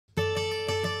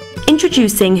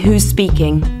Introducing Who's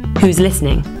Speaking, Who's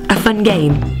Listening, a fun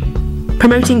game,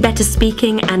 promoting better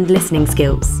speaking and listening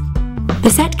skills. The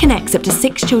set connects up to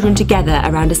 6 children together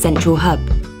around a central hub.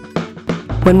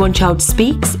 When one child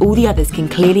speaks, all the others can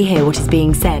clearly hear what is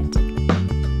being said.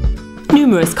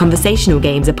 Numerous conversational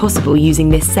games are possible using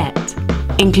this set,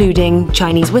 including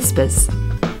Chinese whispers,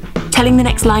 telling the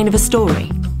next line of a story,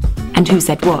 and who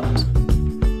said what.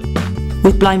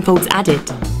 With blindfolds added,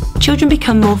 children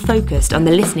become more focused on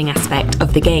the listening aspect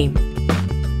of the game.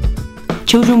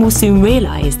 Children will soon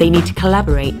realise they need to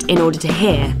collaborate in order to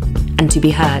hear and to be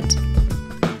heard.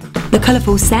 The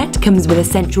colourful set comes with a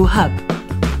central hub,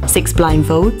 6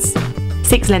 blindfolds,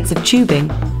 6 lengths of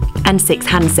tubing, and 6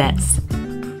 handsets.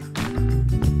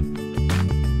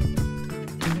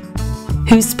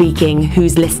 Who's speaking,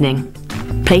 who's listening?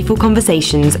 Playful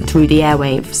conversations through the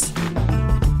airwaves.